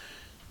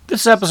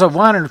This is episode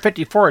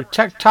 154 of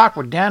Tech Talk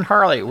with Dan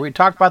Harley, where we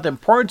talk about the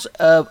importance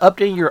of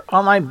updating your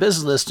online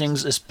business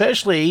listings,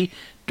 especially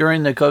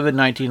during the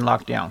COVID-19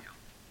 lockdown.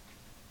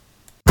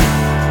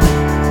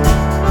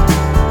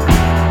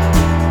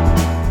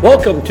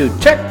 Welcome to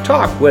Tech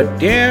Talk with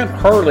Dan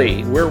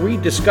Harley, where we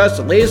discuss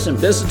the latest in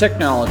business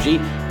technology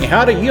and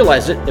how to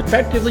utilize it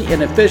effectively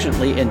and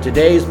efficiently in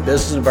today's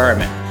business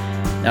environment.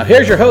 Now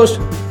here's your host,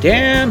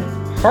 Dan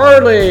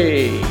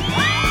Harley.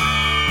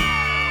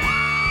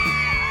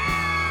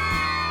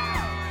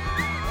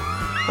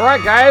 All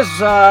right, guys,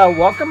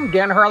 welcome.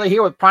 Dan Harley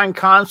here with Prime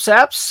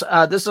Concepts.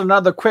 This is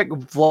another quick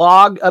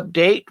vlog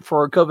update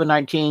for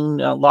COVID-19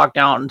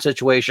 lockdown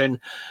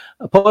situation.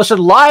 Posted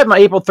live on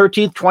April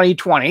 13th,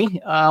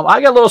 2020. I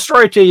got a little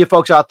story to you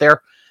folks out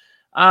there.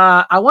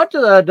 I went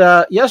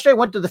to yesterday I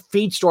went to the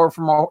feed store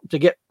to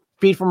get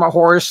feed for my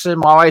horse and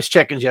my wife's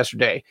chickens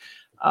yesterday.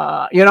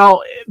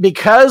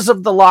 Because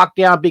of the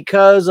lockdown,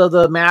 because of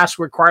the mask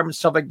requirements,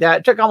 stuff like that,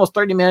 it took almost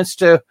 30 minutes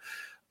to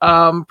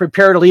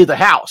prepare to leave the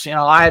house.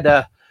 I had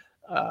to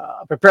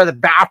prepare the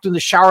bathroom, the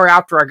shower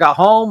after I got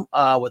home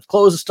with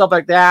clothes and stuff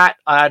like that.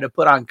 I had to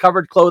put on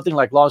covered clothing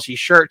like long sleeve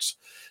shirts,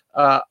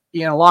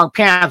 long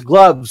pants,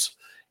 gloves,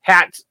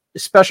 hats,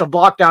 special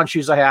lockdown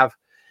shoes I have.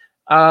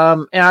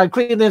 And I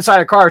cleaned the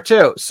inside of the car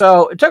too.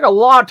 So it took a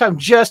lot of time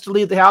just to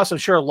leave the house. I'm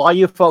sure a lot of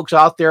you folks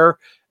out there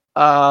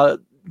can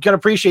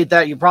appreciate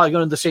that. You're probably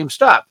going to do the same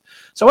stuff.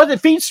 So I went to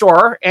the feed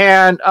store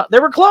and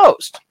they were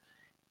closed.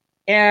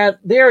 And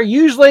they're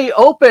usually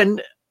open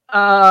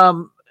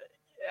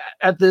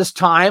at this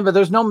time, but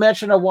there's no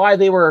mention of why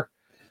they were,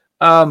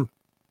 no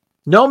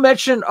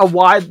mention of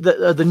why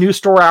the new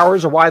store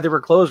hours or why they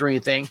were closed or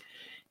anything.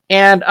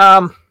 And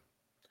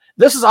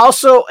this is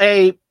also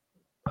a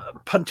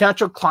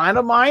potential client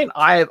of mine.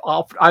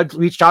 I've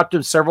reached out to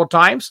them several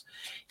times,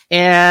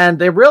 and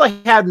they really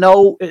had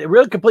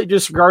really complete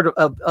disregard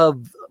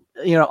of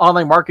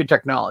online marketing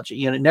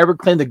technology. Never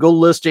claimed the Google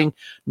listing,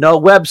 no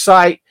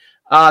website.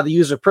 They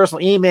use a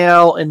personal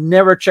email and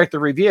never check the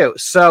review.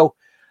 So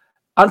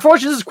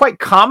unfortunately, this is quite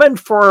common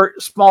for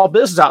small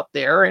business out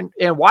there. And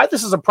why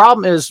this is a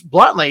problem is,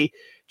 bluntly,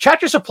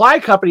 Tractor Supply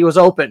Company was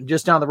open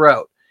just down the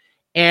road.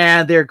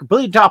 And they're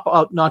completely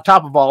on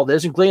top of all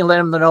this, including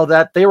letting them know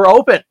that they were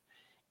open.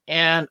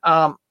 And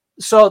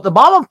so the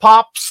mom and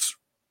pops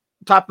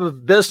type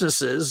of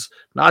businesses,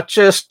 not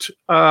just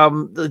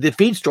the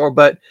feed store,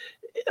 but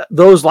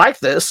those like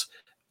this,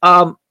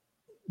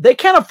 they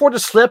can't afford to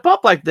slip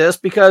up like this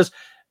because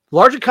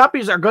larger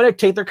companies are going to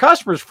take their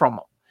customers from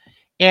them.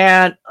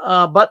 And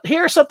but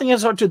here's something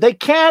else too: they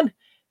can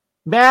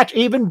match,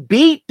 even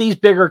beat these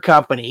bigger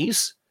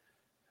companies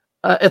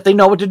if they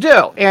know what to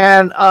do.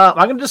 And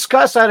I'm going to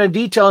discuss that in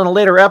detail in a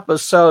later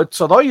episode.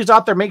 So those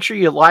out there, make sure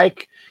you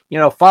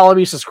follow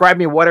me, subscribe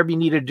me, whatever you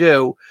need to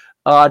do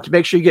to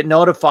make sure you get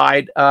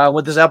notified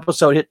when this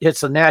episode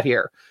hits the net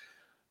here.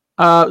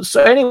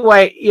 So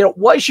anyway,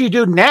 what you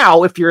do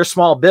now if you're a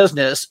small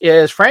business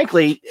is,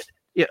 frankly,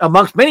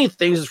 amongst many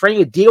things, is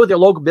frankly deal with your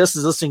local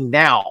business listing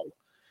now.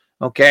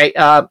 Okay.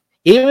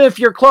 Even if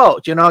you're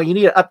closed, you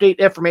need to update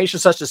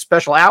information such as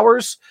special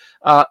hours.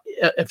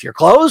 If you're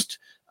closed,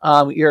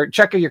 you're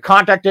checking your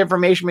contact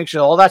information, make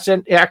sure all that's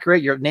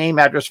accurate, your name,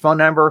 address, phone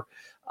number,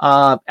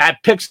 add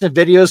pics and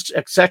videos,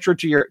 etc.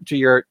 to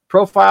your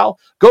profile.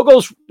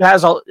 Google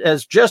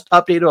has just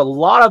updated a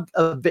lot of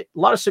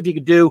stuff you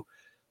can do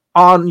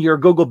on your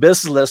Google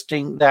business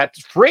listing that's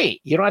free.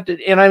 You don't have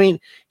to, and I mean,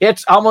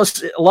 it's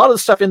almost a lot of the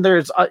stuff in there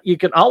is you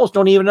can almost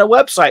don't even know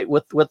a website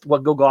with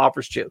what Google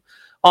offers you.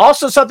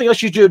 Also, something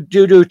else you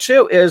do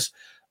too is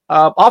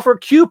offer a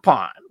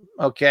coupon.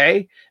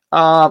 Okay,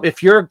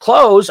 if you're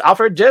closed,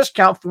 offer a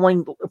discount for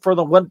when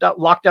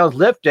lockdown is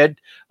lifted.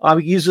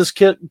 Use this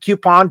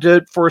coupon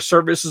for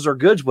services or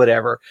goods,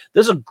 whatever.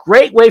 This is a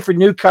great way for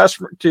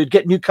to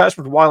get new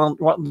customers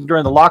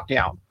during the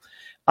lockdown.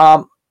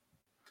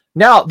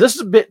 Now, this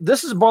is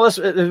more or less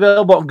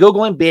available on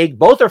Google and Bing.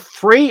 Both are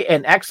free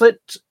and excellent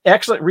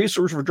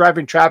resource for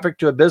driving traffic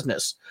to a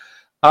business.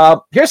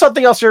 Here's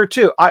something else here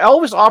too. I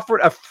always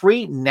offered a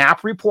free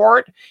NAP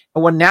report,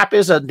 and what NAP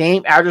is, a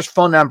name, address,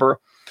 phone number,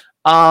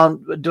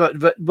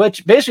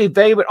 which basically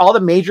evaluate all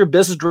the major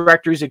business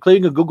directories,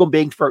 including a Google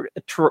Bing,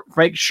 to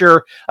make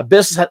sure a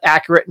business has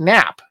accurate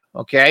NAP.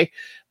 Okay,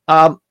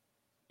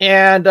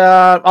 and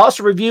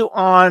also review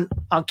on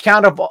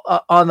count of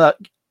on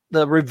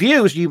the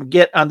reviews you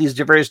get on these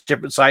various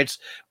different sites.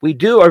 We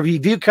do a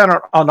review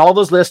count on all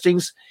those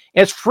listings.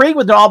 It's free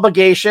with no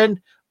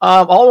obligation.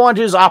 All I want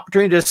to do is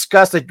opportunity to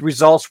discuss the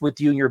results with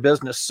you and your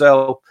business.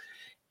 So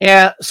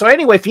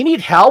anyway, if you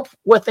need help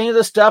with any of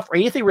this stuff or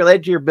anything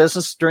related to your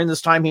business during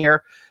this time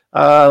here,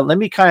 let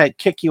me kind of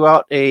kick you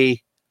out a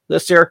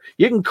list here.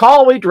 You can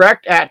call me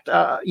direct at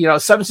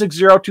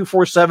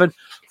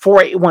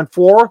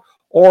 760-247-4814,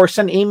 or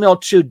send an email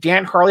to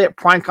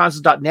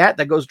danharley@primeconcepts.net.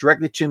 That goes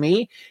directly to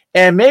me.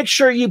 And make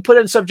sure you put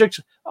in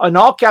subject in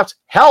all caps,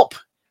 help.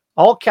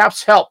 All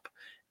caps, help.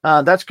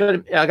 That's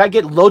good. I got to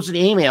get loads of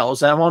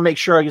emails, and I want to make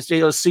sure I can stay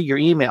able to see your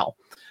email.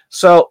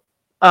 So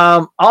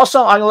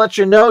Also, I'm going to let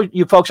you know,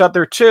 you folks out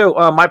there too,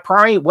 my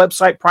primary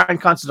website,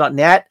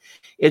 primeconcepts.net,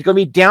 is going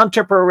to be down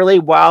temporarily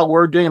while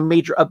we're doing a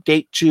major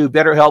update to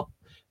better help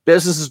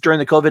businesses during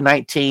the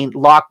COVID-19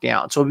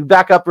 lockdown. So we'll be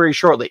back up very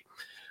shortly.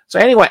 So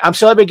anyway, I'm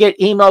still able to get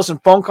emails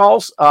and phone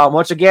calls.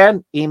 Once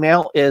again,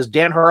 email is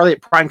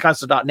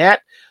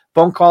danharley@primeconcepts.net.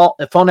 Phone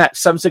at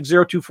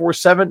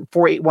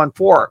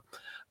 760-247-4814.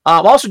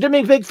 Also, do me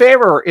a big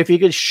favor if you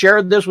could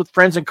share this with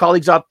friends and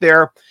colleagues out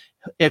there.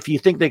 If you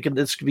think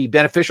this could be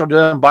beneficial to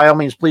them, by all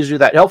means, please do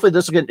that. Hopefully,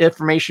 this will get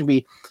information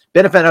be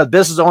benefiting of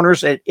business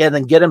owners and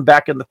then get them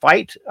back in the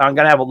fight. I'm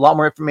going to have a lot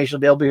more information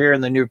available here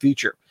in the near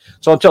future.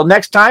 So until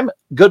next time,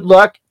 good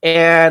luck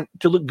and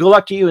good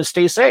luck to you and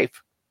stay safe.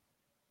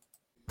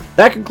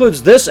 That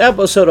concludes this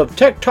episode of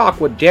Tech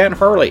Talk with Dan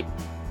Harley.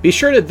 Be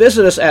sure to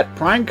visit us at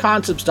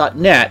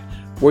primeconcepts.net,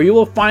 where you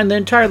will find the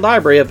entire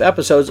library of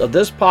episodes of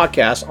this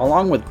podcast,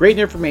 along with great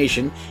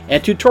information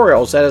and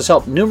tutorials that has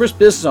helped numerous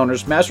business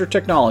owners master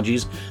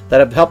technologies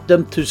that have helped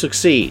them to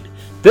succeed.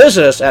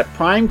 Visit us at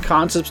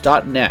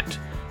primeconcepts.net.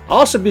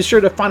 Also, be sure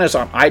to find us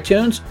on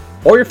iTunes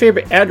or your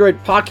favorite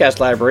Android podcast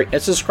library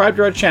and subscribe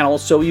to our channel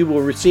so you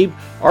will receive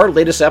our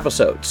latest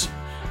episodes.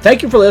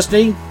 Thank you for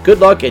listening. Good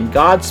luck and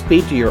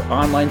Godspeed to your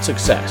online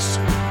success.